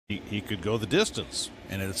He could go the distance.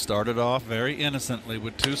 And it started off very innocently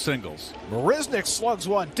with 2 singles. Marisnick slugs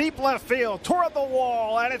one deep left field toward the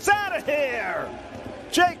wall, and it's out of here.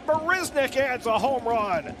 Jake Marisnick adds a home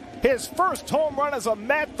run. His first home run as a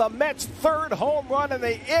Met, the Mets' 3rd home run in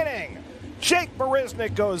the inning. Jake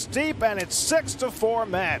Marisnick goes deep, and it's 6-4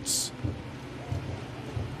 Mets.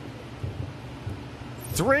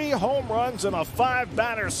 3 home runs in a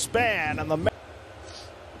 5-batter span, and the Mets.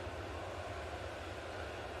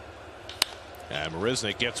 And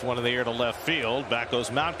Marisnick gets one in the air to left field. Back goes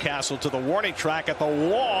Mountcastle to the warning track at the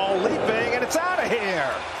wall, leaping, and it's out of here.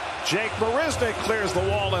 Jake Marisnick clears the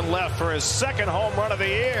wall in left for his 2nd home run of the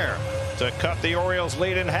year to cut the Orioles'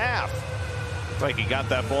 lead in half. Looked like he got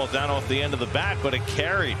that ball down off the end of the bat, but it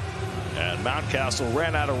carried. And Mountcastle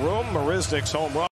ran out of room. Marisnick's home run.